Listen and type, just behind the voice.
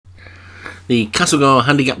The Castlegar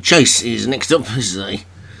Handicap Chase is next up. This is a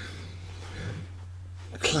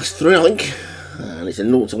Class 3, I think, and it's a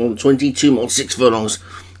 0 to 120, 2 miles 6 furlongs.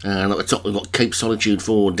 And at the top we've got Cape Solitude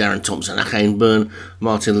for Darren Thompson, Achane Byrne,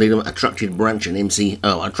 Martin Leadham, Attracted Branch and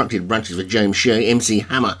Attracted Branches for James Shea, MC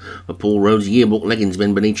Hammer for Paul Rhodes, Yearbook Leggings,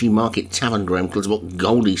 Ben Benici, Market Tavern, Graham Clutterbook,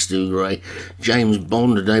 Goldie, Stu Gray, James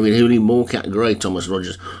Bond, David Hooley, Moorcat Gray, Thomas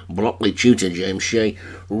Rogers, Blockley Tutor, James Shea,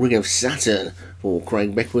 Ring of Saturn for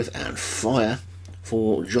Craig Beckwith, and Fire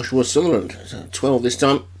for Joshua Sutherland. So 12 this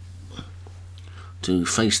time to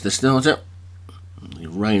face the starter. The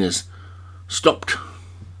rain has stopped.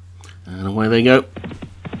 And away they go.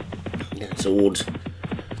 Get towards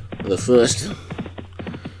the first,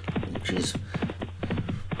 which is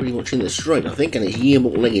pretty much in the straight, I think, and it's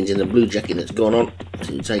Yearbook Leggings in the blue jacket that's gone on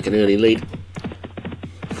to take an early lead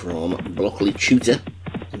from Blockley Tutor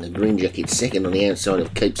in the green jacket, second on the outside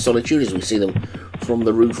of Cape Solitude as we see them from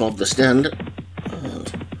the roof of the stand,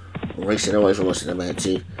 and racing away from us and about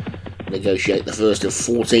to negotiate the first of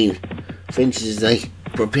 14 fences as they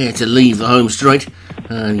prepare to leave the home straight.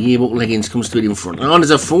 And Yearbook Leggings comes to it in front. Oh,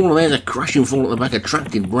 there's a fall, there's a crashing fall at the back.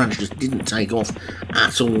 Attracted Branch just didn't take off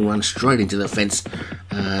at all, ran straight into the fence,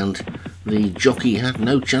 and the jockey had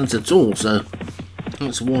no chance at all. So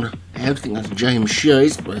that's one out. I think that's James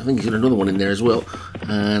Shea's, but I think he's got another one in there as well.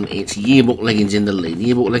 And it's Yearbook Leggings in the lead.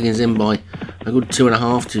 Yearbook Leggings in by a good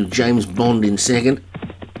 2.5 to James Bond in second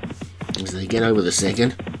as they get over the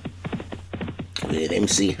second, with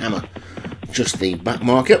MC Hammer just the back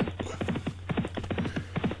marker.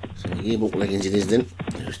 Yearbook Leggings it is then,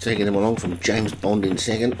 who's taking them along from James Bond in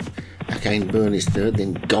second, Achane Byrne is third,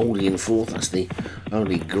 then Goldie in fourth. That's the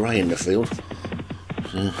only grey in the field.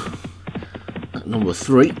 So at number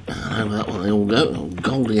 3, and over that one they all go.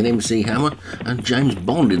 Goldie and MC Hammer and James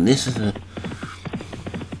Bond in this. There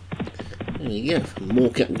you go.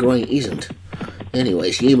 Moorcat Grey isn't. Anyway,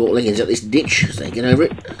 it's Yearbook Leggings at this ditch as they get over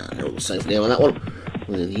it, and they're all safely over that one.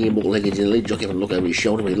 With Yearbook Leggings in the lead, jockey having a look over his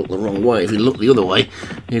shoulder, but he looked the wrong way. If he looked the other way,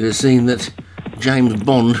 he'd have seen that James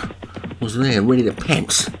Bond was there, ready to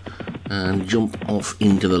pounce and jump off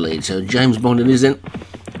into the lead. So James Bond it is then,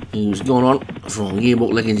 who's gone on from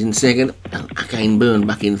Yearbook Leggings in second, and Achane Byrne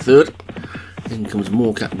back in third. Then comes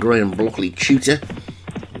Moorcat Grey and Blockley Tutor,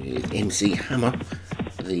 with MC Hammer,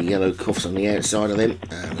 the yellow cuffs on the outside of them,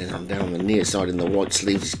 and then on down on the near side in the white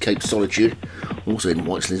sleeves is Cape Solitude, also in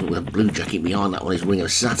white sleeves with a blue jacket behind. That one is Ring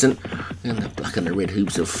of Saturn, and the black and the red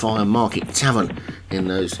hoops of Fire, Market Tavern in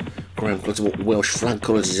those Graham Clutterbook Welsh flag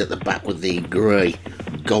colours is at the back with the grey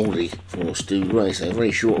Goldie for Stu Gray. So a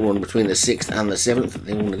very short run between the 6th and the 7th.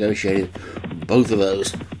 They all negotiated both of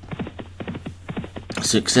those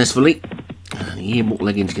successfully, and Yearbook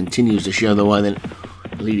Leggings continues to show the way then,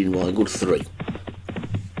 leading by a good 3.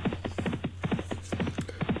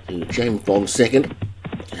 James Bond second,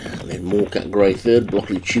 and then Moorcat Grey third,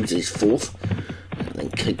 Blockley Tutor is fourth, and then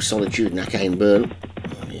Cape Solitude and Achane Byrne,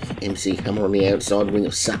 MC Hammer on the outside, Ring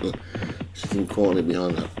of Saturn sitting quietly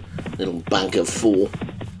behind that little bank of 4,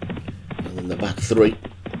 and then the back 3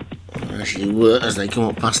 actually were as they come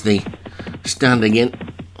up past the stand again.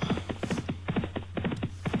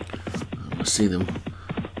 And we'll see them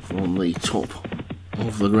from the top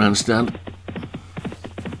of the grandstand.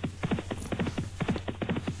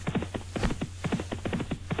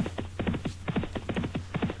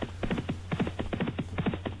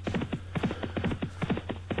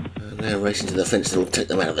 Now racing to the fence that will take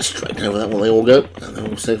them out of the straight. Over that one they all go, and they're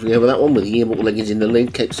all safely over that one with Yearbook Leggings in the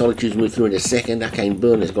lead. Cape Solitude's moved through into second, Achane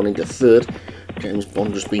Byrne has gone into third, James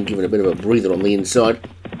Bond just been given a bit of a breather on the inside.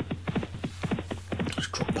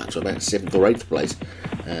 Just dropped back to about 7th or 8th place,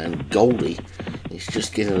 and Goldie is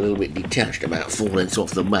just getting a little bit detached, about 4 lengths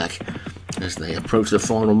off the back as they approach the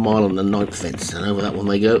final mile on the 9th fence, and over that one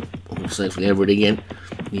they go, all safely over it again.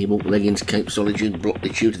 Yearbook Leggings, Cape Solitude,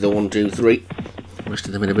 Blockley Tutor the 1, 2, 3. Rest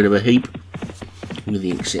of them in a bit of a heap, with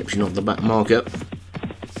the exception of the back marker.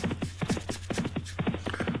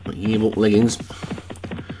 But Yearbook Leggings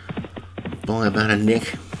by about a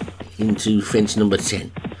neck into fence number 10.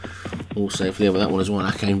 All safely over that one as well.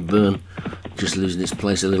 Achane Byrne just losing its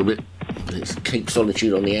place a little bit. But it's Cape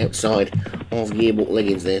Solitude on the outside of Yearbook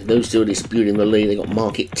Leggings there. Those two are disputing the lead. They've got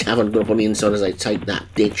Market Tavern up on the inside as they take that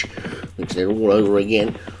ditch, which they're all over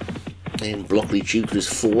again. And Blockley Tutor is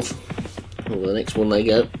 4th. Over the next one they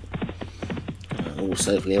go, all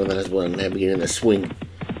safely over that as well, and now beginning the swing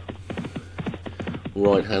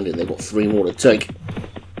right-handed. They've got 3 more to take,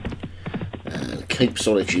 and Cape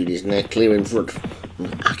Solitude is now clear in front.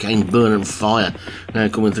 Achane Byrne and Fire now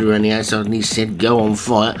coming through around the outside, and he said go on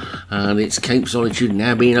Fire, and it's Cape Solitude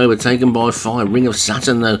now being overtaken by Fire. Ring of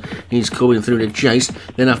Saturn though, he's coming through the chase.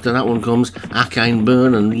 Then after that one comes Arcane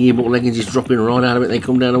Burn, and the Yearbook Leggings is dropping right out of it. They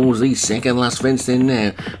come down towards the second last fence then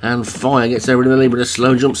now, and Fire gets over to the lead with a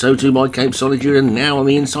slow jump, so too by Cape Solitude, and now on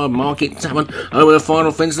the inside Market Tavern, over the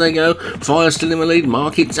final fence they go. Fire still in the lead,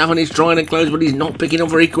 Market Tavern is trying to close, but he's not picking up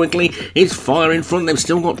very quickly. It's Fire in front, they've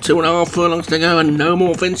still got 2.5 furlongs to go and no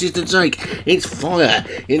more fences to take. It's Fire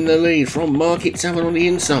in the lead from Market Tavern on the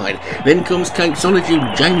inside. Then comes Cape Solitude,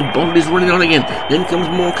 James Bond is running on again. Then comes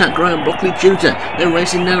Moorcat Graham, Brockley Tutor. They're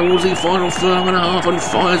racing down towards the final furlong and a half, and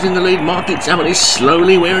Fire's in the lead. Market Tavern is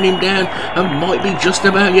slowly wearing him down and might be just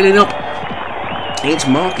about getting up. It's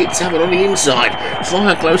Market Tavern on the inside.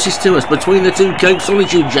 Fire closest to us. Between the two, Cape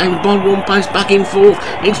Solitude. James Bond one pace back in fourth.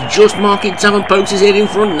 It's just Market Tavern pokes his head in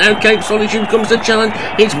front. Now Cape Solitude comes to challenge.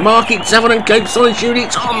 It's Market Tavern and Cape Solitude.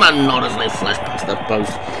 It's on the nod as they flash past the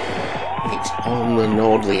post. It's on the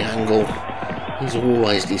nod. The angle is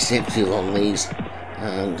always deceptive on these.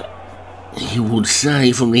 And you would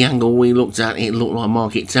say from the angle we looked at, it looked like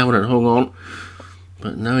Market Tavern had hung on.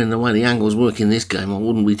 But knowing the way the angles work in this game, I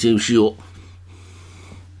wouldn't be too sure.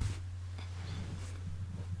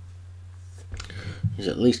 He's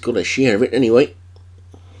at least got a share of it anyway.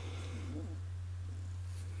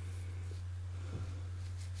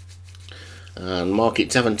 And Market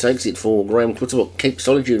Tavern takes it for Graham Clutterbuck. Cape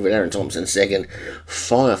Solitude for Aaron Thompson second.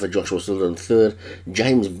 Fire for Joshua Sutherland third.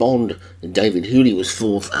 James Bond, David Hooley was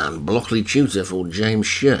fourth. And Blockley Tutor for James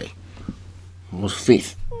Shea was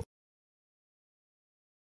fifth.